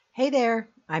Hey there,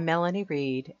 I'm Melanie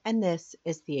Reed, and this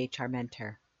is the HR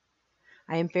Mentor.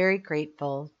 I am very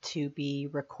grateful to be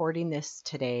recording this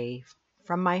today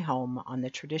from my home on the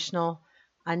traditional,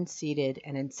 unceded,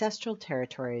 and ancestral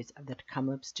territories of the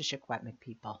Tk'emlúps te Secwépemc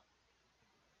people.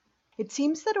 It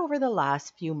seems that over the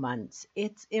last few months,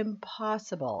 it's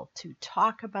impossible to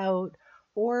talk about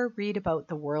or read about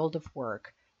the world of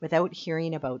work without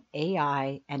hearing about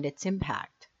AI and its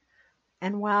impact.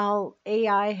 And while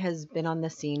AI has been on the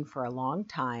scene for a long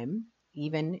time,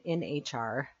 even in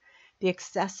HR, the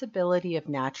accessibility of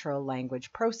natural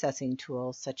language processing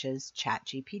tools such as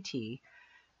ChatGPT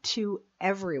to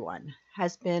everyone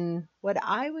has been what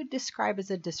I would describe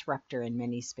as a disruptor in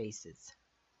many spaces.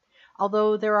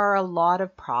 Although there are a lot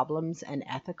of problems and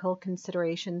ethical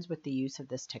considerations with the use of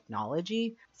this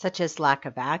technology, such as lack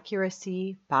of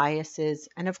accuracy, biases,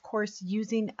 and of course,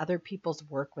 using other people's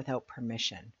work without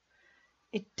permission.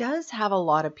 It does have a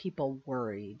lot of people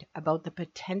worried about the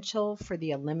potential for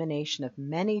the elimination of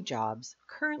many jobs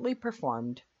currently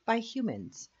performed by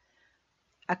humans.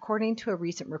 According to a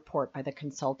recent report by the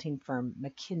consulting firm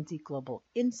McKinsey Global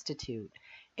Institute,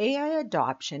 AI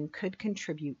adoption could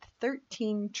contribute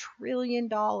 $13 trillion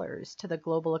to the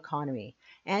global economy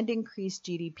and increase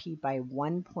GDP by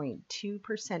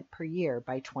 1.2% per year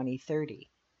by 2030.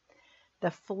 The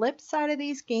flip side of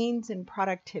these gains in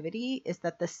productivity is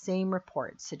that the same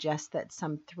report suggests that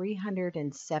some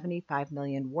 375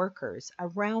 million workers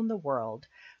around the world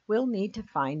will need to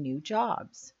find new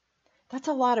jobs. That's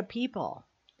a lot of people.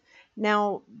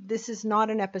 Now, this is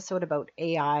not an episode about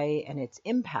AI and its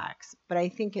impacts, but I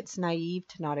think it's naive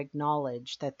to not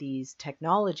acknowledge that these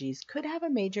technologies could have a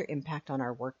major impact on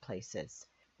our workplaces.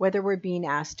 Whether we're being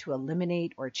asked to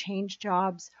eliminate or change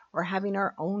jobs or having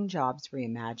our own jobs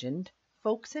reimagined,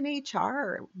 folks in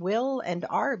HR will and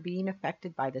are being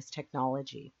affected by this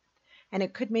technology. And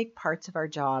it could make parts of our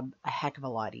job a heck of a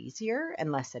lot easier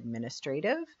and less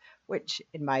administrative, which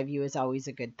in my view is always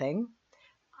a good thing.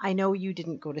 I know you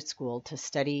didn't go to school to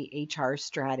study HR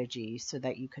strategy so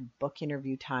that you could book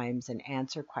interview times and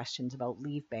answer questions about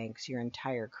leave banks your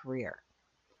entire career.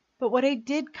 But what I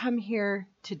did come here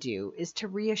to do is to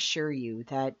reassure you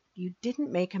that you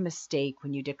didn't make a mistake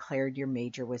when you declared your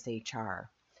major was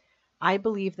HR. I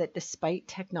believe that despite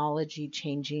technology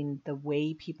changing the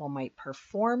way people might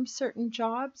perform certain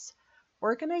jobs,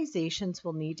 organizations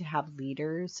will need to have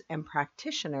leaders and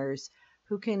practitioners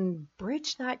who can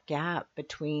bridge that gap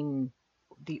between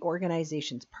the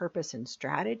organization's purpose and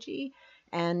strategy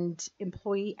and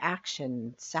employee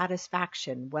action,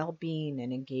 satisfaction, well-being,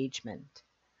 and engagement.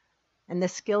 And the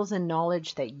skills and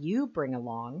knowledge that you bring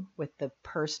along with the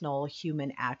personal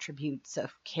human attributes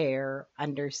of care,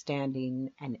 understanding,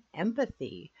 and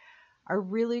empathy are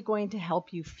really going to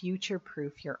help you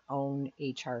future-proof your own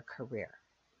HR career.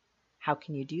 How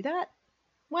can you do that?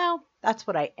 Well, that's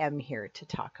what I am here to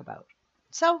talk about.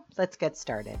 So let's get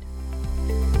started.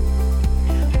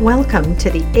 Welcome to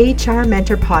the HR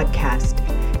Mentor Podcast,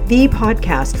 the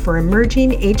podcast for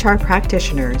emerging HR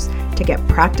practitioners to get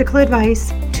practical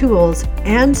advice, tools,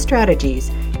 and strategies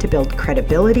to build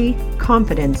credibility,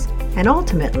 confidence, and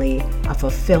ultimately a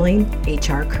fulfilling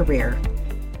HR career.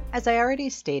 As I already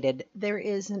stated, there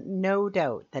is no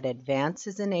doubt that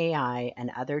advances in AI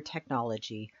and other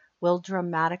technology will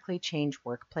dramatically change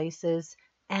workplaces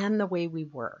and the way we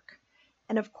work.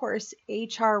 And of course,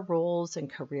 HR roles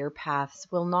and career paths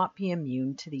will not be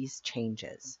immune to these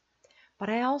changes. But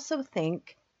I also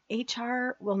think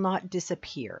HR will not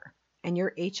disappear, and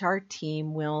your HR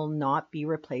team will not be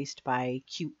replaced by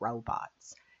cute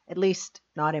robots, at least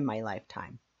not in my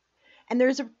lifetime. And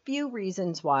there's a few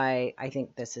reasons why I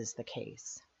think this is the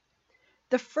case.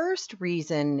 The first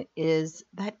reason is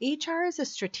that HR is a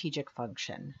strategic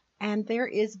function, and there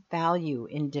is value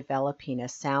in developing a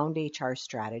sound HR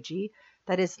strategy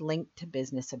that is linked to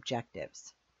business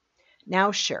objectives.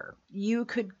 Now, sure, you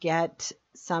could get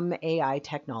some AI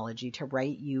technology to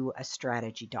write you a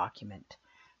strategy document,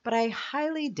 but I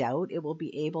highly doubt it will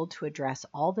be able to address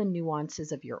all the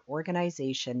nuances of your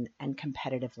organization and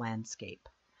competitive landscape.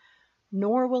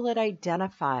 Nor will it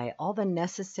identify all the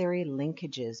necessary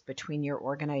linkages between your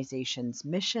organization's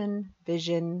mission,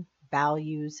 vision,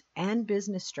 values, and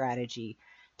business strategy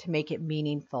to make it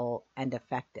meaningful and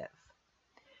effective.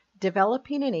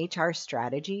 Developing an HR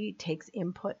strategy takes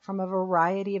input from a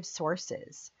variety of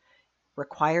sources,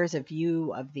 requires a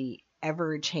view of the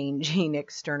ever-changing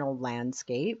external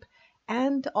landscape,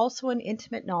 and also an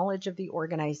intimate knowledge of the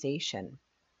organization.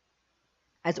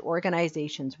 As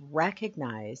organizations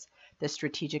recognize the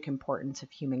strategic importance of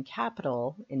human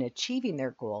capital in achieving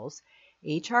their goals,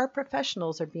 HR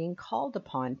professionals are being called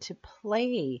upon to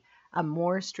play a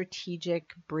more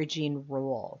strategic bridging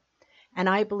role. And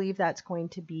I believe that's going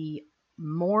to be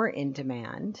more in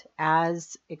demand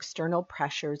as external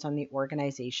pressures on the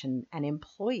organization and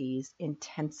employees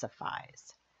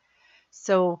intensifies.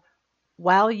 So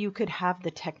while you could have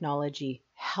the technology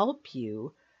help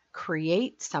you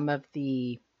create some of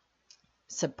the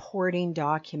supporting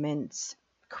documents,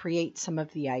 create some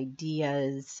of the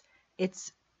ideas,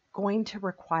 it's going to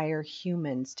require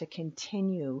humans to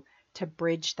continue to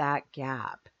bridge that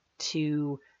gap,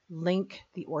 to link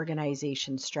the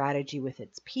organization strategy with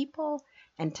its people,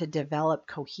 and to develop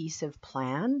cohesive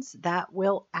plans that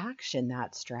will action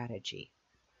that strategy.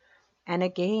 And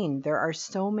again, there are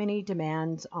so many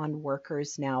demands on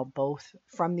workers now, both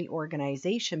from the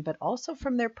organization, but also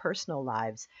from their personal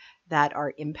lives that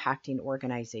are impacting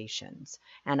organizations.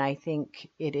 And I think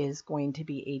it is going to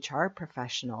be HR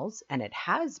professionals, and it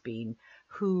has been,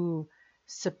 who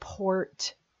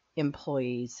support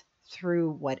employees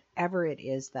through whatever it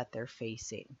is that they're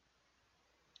facing.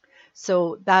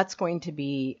 So that's going to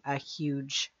be a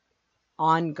huge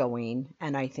ongoing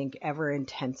and I think ever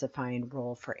intensifying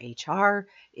role for HR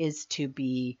is to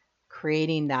be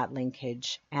creating that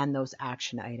linkage and those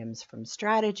action items from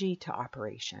strategy to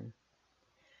operation.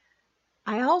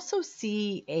 I also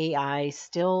see AI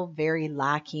still very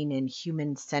lacking in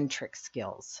human centric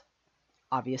skills.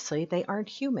 Obviously, they aren't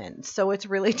human, so it's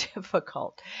really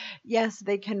difficult. Yes,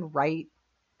 they can write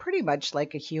pretty much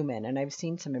like a human, and I've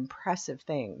seen some impressive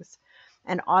things.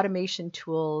 And automation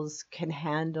tools can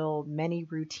handle many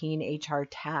routine HR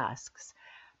tasks,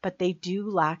 but they do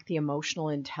lack the emotional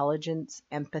intelligence,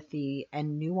 empathy,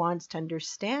 and nuanced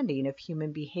understanding of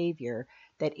human behavior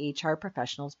that HR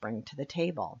professionals bring to the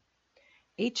table.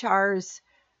 HR's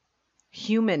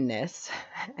humanness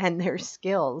and their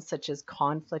skills, such as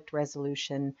conflict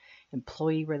resolution,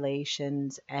 employee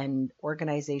relations, and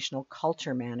organizational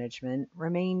culture management,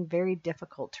 remain very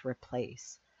difficult to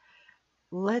replace.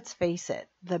 Let's face it,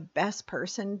 the best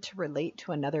person to relate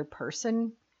to another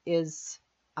person is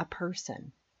a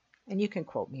person. And you can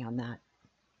quote me on that.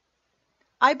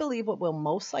 I believe what we'll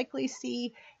most likely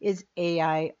see is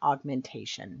AI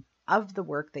augmentation of the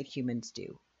work that humans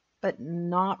do, but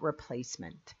not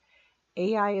replacement.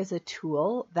 AI is a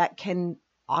tool that can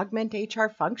augment HR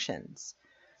functions,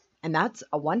 and that's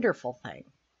a wonderful thing,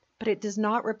 but it does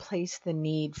not replace the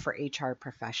need for HR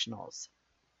professionals.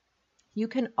 You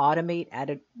can automate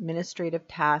administrative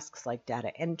tasks like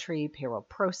data entry, payroll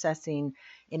processing,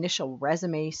 initial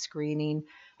resume screening,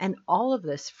 and all of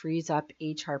this frees up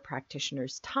HR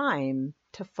practitioners' time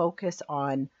to focus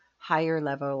on higher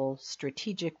level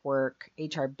strategic work,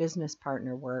 HR business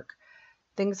partner work,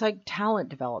 things like talent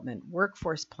development,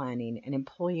 workforce planning, and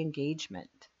employee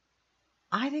engagement.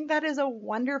 I think that is a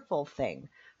wonderful thing.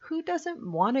 Who doesn't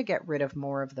want to get rid of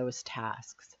more of those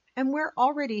tasks? And we're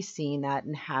already seeing that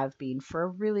and have been for a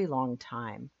really long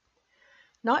time.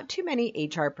 Not too many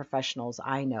HR professionals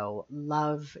I know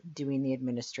love doing the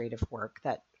administrative work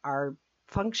that our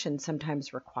function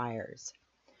sometimes requires.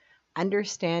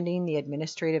 Understanding the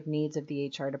administrative needs of the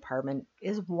HR department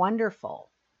is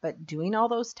wonderful, but doing all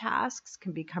those tasks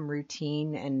can become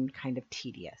routine and kind of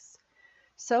tedious.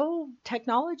 So,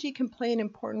 technology can play an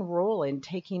important role in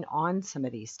taking on some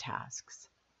of these tasks.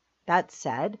 That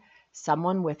said,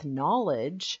 someone with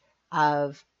knowledge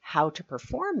of how to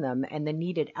perform them and the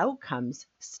needed outcomes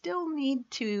still need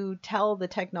to tell the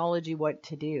technology what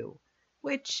to do,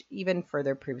 which even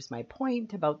further proves my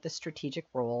point about the strategic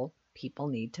role people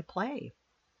need to play.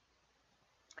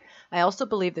 I also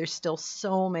believe there's still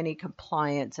so many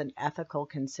compliance and ethical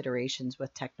considerations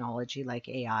with technology like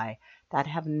AI that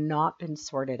have not been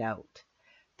sorted out.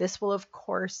 This will, of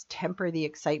course, temper the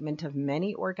excitement of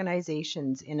many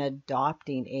organizations in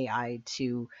adopting AI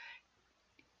to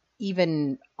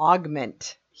even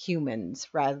augment humans,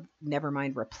 rather, never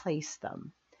mind replace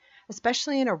them,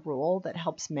 especially in a role that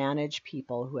helps manage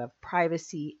people who have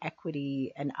privacy,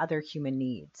 equity, and other human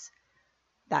needs.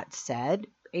 That said,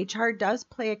 HR does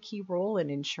play a key role in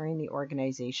ensuring the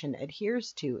organization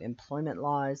adheres to employment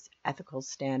laws, ethical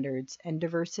standards, and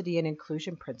diversity and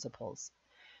inclusion principles.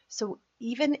 So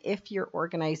even if your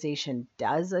organization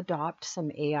does adopt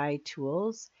some AI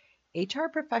tools, HR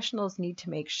professionals need to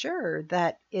make sure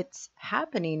that it's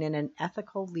happening in an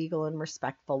ethical, legal, and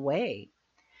respectful way.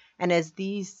 And as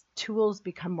these tools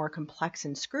become more complex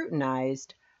and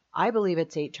scrutinized, I believe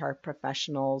it's HR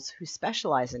professionals who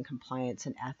specialize in compliance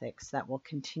and ethics that will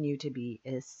continue to be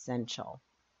essential.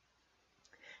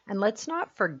 And let's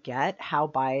not forget how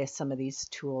biased some of these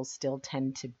tools still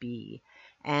tend to be,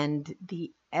 and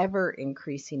the ever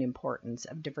increasing importance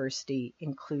of diversity,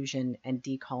 inclusion, and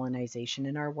decolonization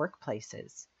in our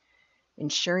workplaces.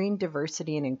 Ensuring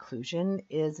diversity and inclusion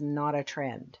is not a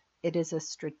trend. It is a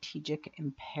strategic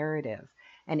imperative,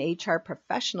 and HR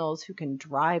professionals who can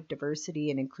drive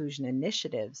diversity and inclusion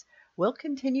initiatives will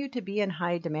continue to be in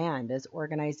high demand as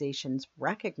organizations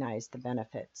recognize the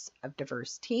benefits of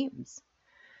diverse teams.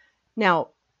 Now,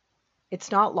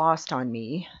 it's not lost on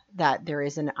me that there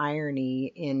is an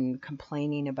irony in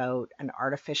complaining about an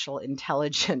artificial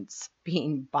intelligence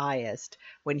being biased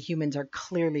when humans are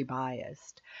clearly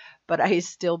biased. But I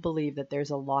still believe that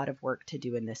there's a lot of work to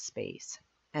do in this space.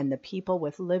 And the people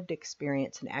with lived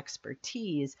experience and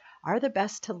expertise are the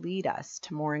best to lead us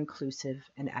to more inclusive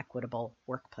and equitable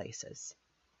workplaces.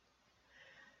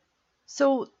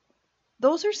 So,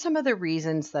 those are some of the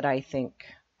reasons that I think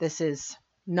this is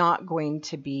not going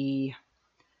to be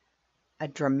a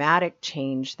dramatic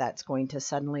change that's going to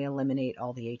suddenly eliminate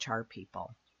all the HR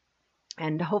people.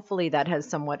 And hopefully that has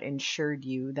somewhat ensured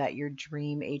you that your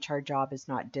dream HR job is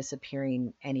not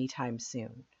disappearing anytime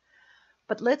soon.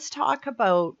 But let's talk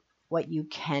about what you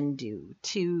can do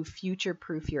to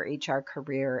future-proof your HR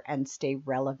career and stay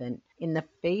relevant in the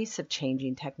face of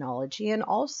changing technology and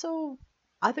also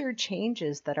other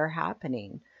changes that are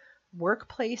happening.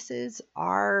 Workplaces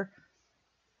are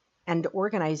and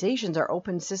organizations are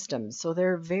open systems, so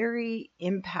they're very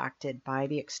impacted by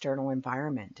the external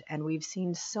environment. And we've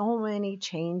seen so many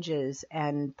changes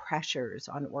and pressures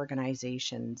on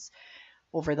organizations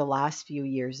over the last few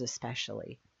years,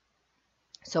 especially.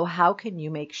 So, how can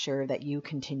you make sure that you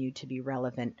continue to be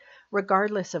relevant,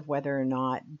 regardless of whether or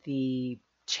not the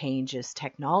change is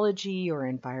technology or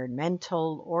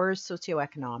environmental or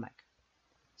socioeconomic?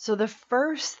 So, the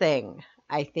first thing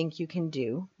I think you can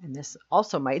do, and this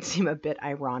also might seem a bit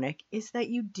ironic, is that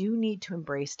you do need to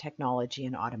embrace technology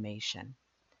and automation.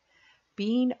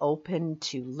 Being open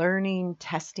to learning,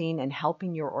 testing, and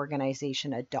helping your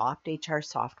organization adopt HR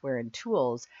software and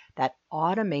tools that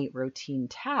automate routine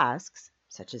tasks,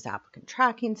 such as applicant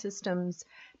tracking systems,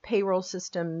 payroll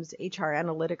systems, HR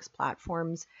analytics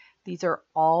platforms, these are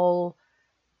all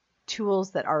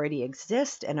tools that already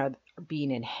exist and are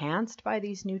being enhanced by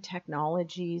these new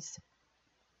technologies.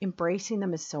 Embracing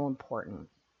them is so important.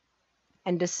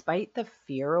 And despite the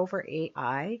fear over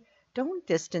AI, don't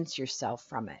distance yourself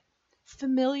from it.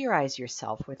 Familiarize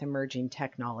yourself with emerging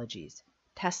technologies.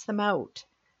 Test them out.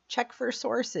 Check for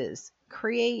sources.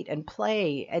 Create and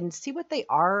play and see what they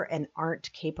are and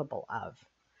aren't capable of.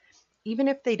 Even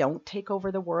if they don't take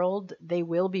over the world, they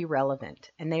will be relevant,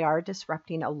 and they are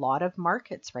disrupting a lot of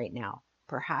markets right now,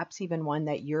 perhaps even one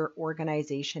that your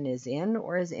organization is in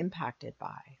or is impacted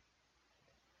by.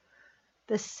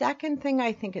 The second thing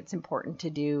I think it's important to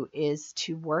do is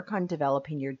to work on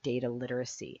developing your data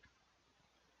literacy.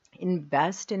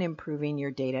 Invest in improving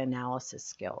your data analysis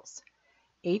skills.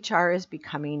 HR is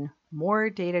becoming more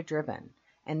data-driven,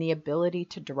 and the ability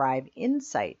to derive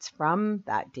insights from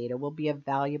that data will be a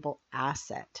valuable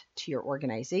asset to your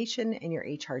organization and your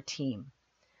HR team.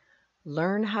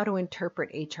 Learn how to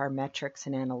interpret HR metrics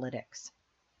and analytics.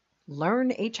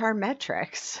 Learn HR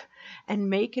metrics and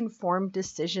make informed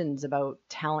decisions about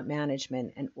talent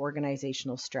management and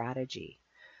organizational strategy.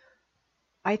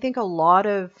 I think a lot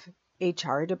of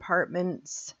HR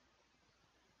departments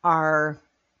are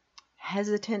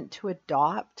hesitant to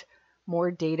adopt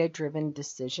more data-driven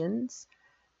decisions,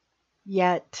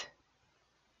 yet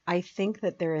I think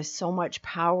that there is so much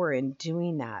power in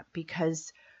doing that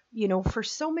because, for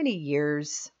so many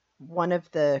years, one of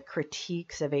the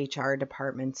critiques of HR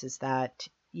departments is that,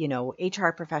 HR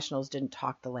professionals didn't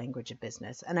talk the language of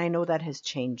business. And I know that has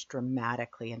changed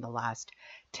dramatically in the last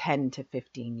 10 to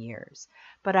 15 years.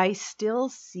 But I still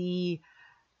see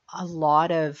a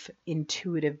lot of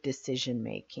intuitive decision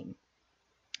making.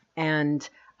 And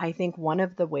I think one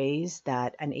of the ways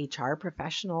that an HR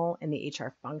professional in the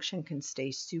HR function can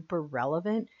stay super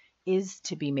relevant is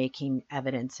to be making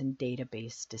evidence and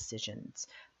data-based decisions,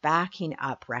 backing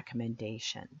up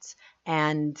recommendations.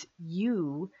 And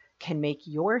you can make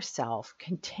yourself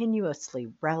continuously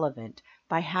relevant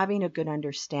by having a good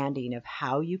understanding of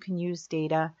how you can use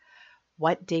data,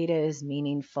 what data is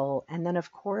meaningful, and then,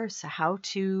 of course, how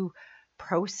to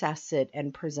process it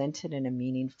and present it in a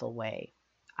meaningful way.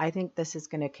 I think this is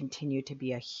going to continue to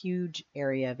be a huge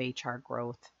area of HR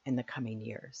growth in the coming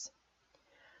years.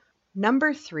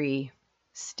 Number 3,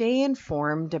 stay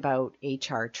informed about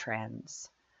HR trends.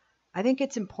 I think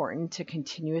it's important to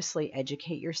continuously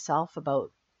educate yourself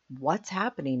about what's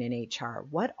happening in HR.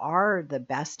 What are the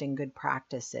best and good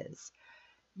practices?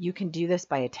 You can do this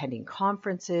by attending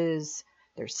conferences.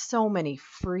 There's so many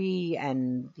free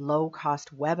and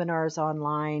low-cost webinars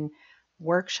online,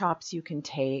 workshops you can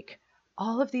take.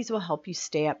 All of these will help you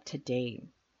stay up to date.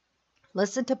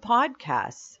 Listen to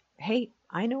podcasts. Hey,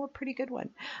 I know a pretty good one.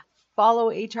 Follow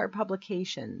HR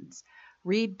publications,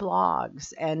 read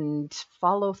blogs, and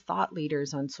follow thought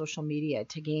leaders on social media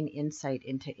to gain insight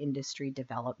into industry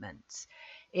developments.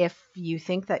 If you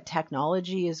think that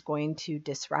technology is going to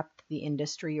disrupt the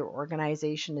industry your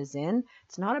organization is in,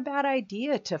 it's not a bad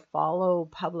idea to follow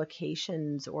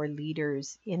publications or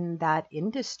leaders in that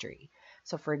industry.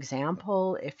 So, for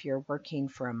example, if you're working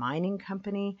for a mining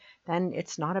company, then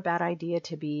it's not a bad idea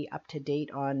to be up to date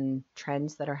on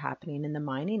trends that are happening in the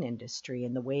mining industry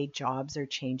and the way jobs are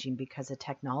changing because of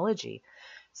technology.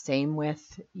 Same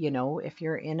with, if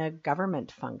you're in a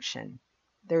government function.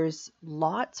 There's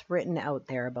lots written out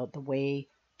there about the way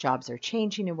jobs are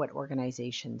changing and what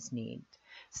organizations need.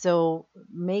 So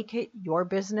make it your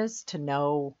business to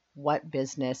know what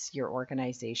business your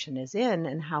organization is in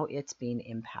and how it's being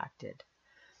impacted.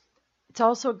 It's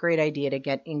also a great idea to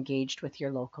get engaged with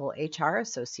your local HR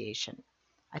association.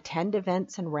 Attend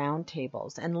events and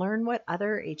roundtables and learn what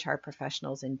other HR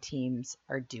professionals and teams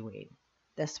are doing.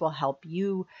 This will help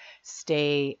you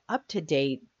stay up to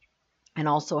date and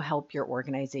also help your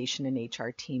organization and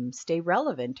HR team stay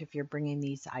relevant if you're bringing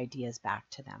these ideas back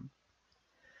to them.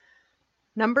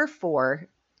 Number 4,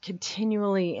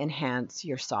 continually enhance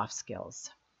your soft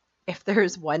skills. If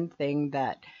there's one thing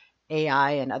that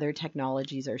AI and other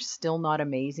technologies are still not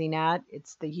amazing at,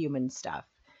 it's the human stuff.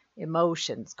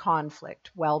 Emotions,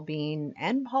 conflict, well-being,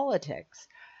 and politics.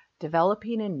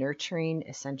 Developing and nurturing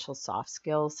essential soft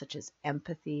skills such as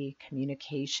empathy,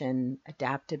 communication,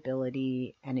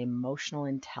 adaptability, and emotional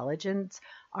intelligence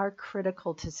are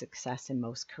critical to success in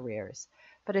most careers,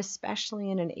 but especially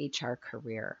in an HR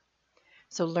career.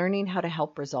 So, learning how to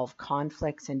help resolve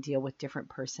conflicts and deal with different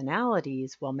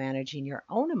personalities while managing your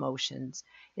own emotions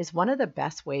is one of the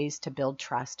best ways to build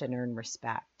trust and earn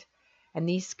respect. And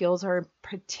these skills are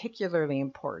particularly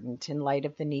important in light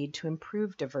of the need to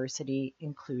improve diversity,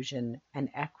 inclusion, and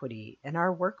equity in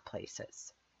our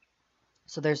workplaces.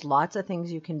 So there's lots of things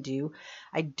you can do.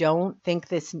 I don't think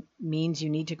this means you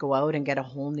need to go out and get a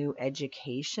whole new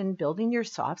education. Building your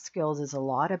soft skills is a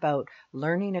lot about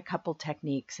learning a couple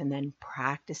techniques and then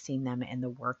practicing them in the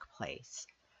workplace.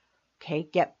 Okay,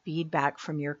 get feedback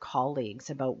from your colleagues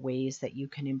about ways that you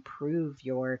can improve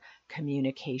your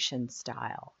communication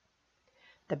style.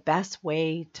 The best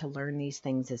way to learn these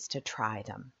things is to try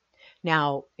them.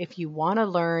 Now, if you want to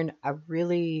learn a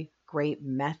really great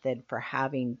method for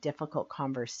having difficult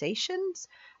conversations,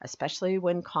 especially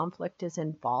when conflict is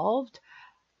involved,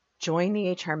 join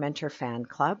the HR Mentor Fan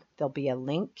Club. There'll be a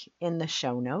link in the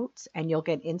show notes, and you'll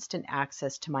get instant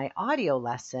access to my audio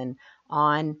lesson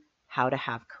on how to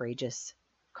have courageous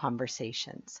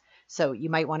conversations. So you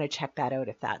might want to check that out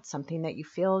if that's something that you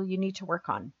feel you need to work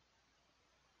on.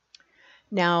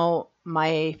 Now,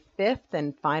 my 5th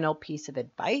and final piece of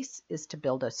advice is to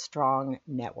build a strong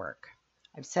network.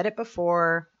 I've said it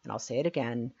before, and I'll say it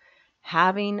again.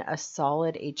 Having a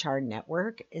solid HR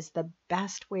network is the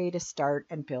best way to start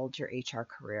and build your HR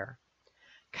career.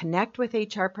 Connect with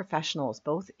HR professionals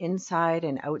both inside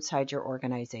and outside your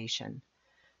organization.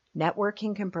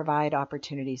 Networking can provide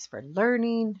opportunities for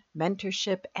learning,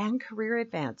 mentorship, and career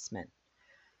advancement.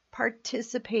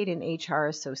 Participate in HR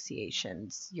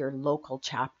associations, your local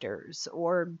chapters,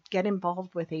 or get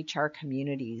involved with HR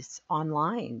communities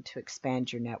online to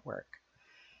expand your network.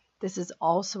 This is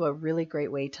also a really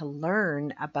great way to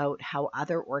learn about how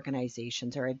other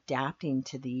organizations are adapting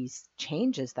to these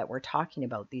changes that we're talking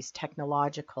about, these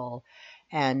technological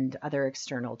and other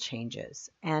external changes.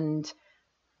 And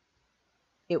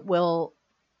it will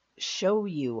show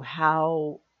you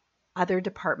how other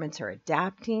departments are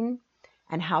adapting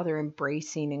and how they're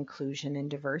embracing inclusion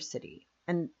and diversity.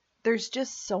 And there's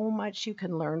just so much you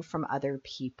can learn from other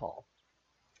people.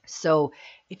 So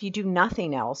if you do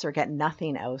nothing else or get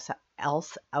nothing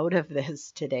else out of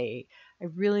this today, I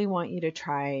really want you to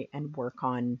try and work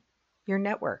on your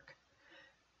network.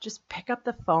 Just pick up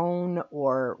the phone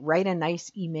or write a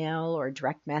nice email or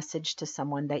direct message to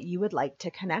someone that you would like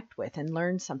to connect with and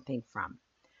learn something from.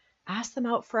 Ask them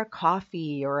out for a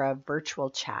coffee or a virtual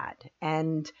chat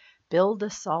and build a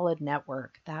solid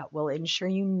network that will ensure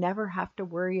you never have to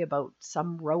worry about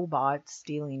some robot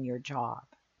stealing your job.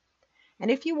 And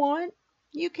if you want,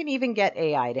 you can even get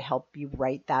AI to help you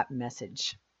write that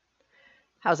message.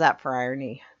 How's that for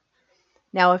irony?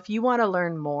 Now, if you want to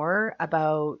learn more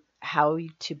about how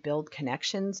to build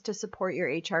connections to support your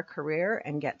HR career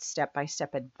and get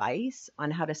step-by-step advice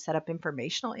on how to set up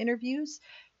informational interviews,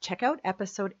 check out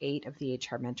episode 8 of the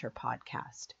HR Mentor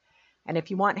podcast. And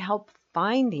if you want help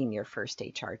finding your first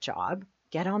HR job,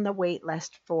 get on the wait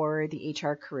list for the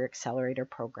HR Career Accelerator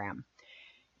program.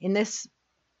 In this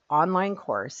online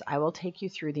course, I will take you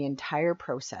through the entire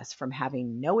process from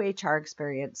having no HR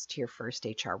experience to your first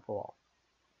HR role.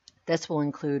 This will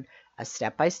include a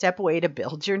step-by-step way to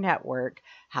build your network,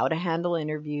 how to handle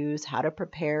interviews, how to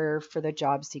prepare for the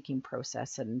job seeking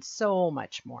process, and so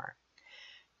much more.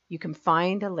 You can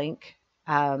find a link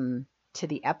to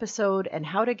the episode and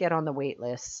how to get on the wait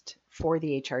list for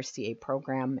the HRCA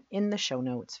program in the show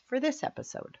notes for this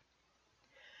episode.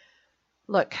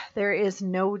 Look, there is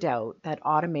no doubt that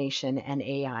automation and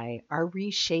AI are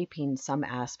reshaping some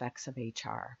aspects of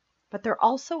HR, but they're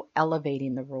also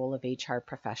elevating the role of HR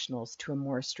professionals to a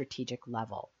more strategic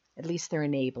level. At least they're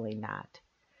enabling that.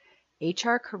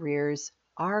 HR careers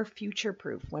are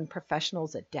future-proof when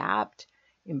professionals adapt,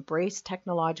 embrace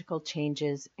technological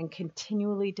changes, and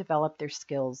continually develop their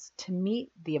skills to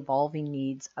meet the evolving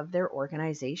needs of their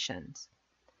organizations.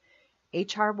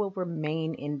 HR will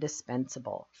remain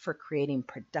indispensable for creating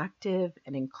productive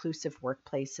and inclusive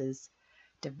workplaces,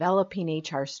 developing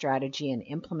HR strategy and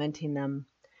implementing them,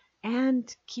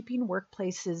 and keeping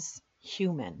workplaces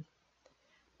human.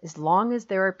 As long as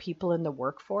there are people in the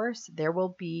workforce, there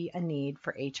will be a need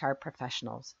for HR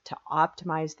professionals to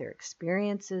optimize their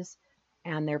experiences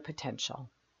and their potential.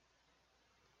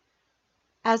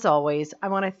 As always, I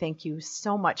want to thank you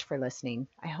so much for listening.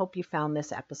 I hope you found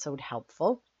this episode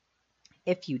helpful.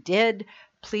 If you did,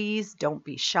 please don't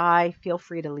be shy. Feel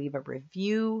free to leave a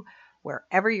review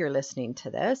wherever you're listening to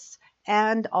this.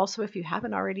 And also, if you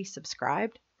haven't already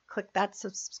subscribed, click that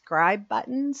subscribe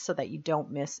button so that you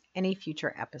don't miss any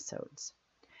future episodes.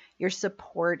 Your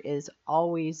support is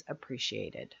always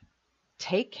appreciated.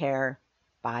 Take care.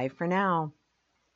 Bye for now.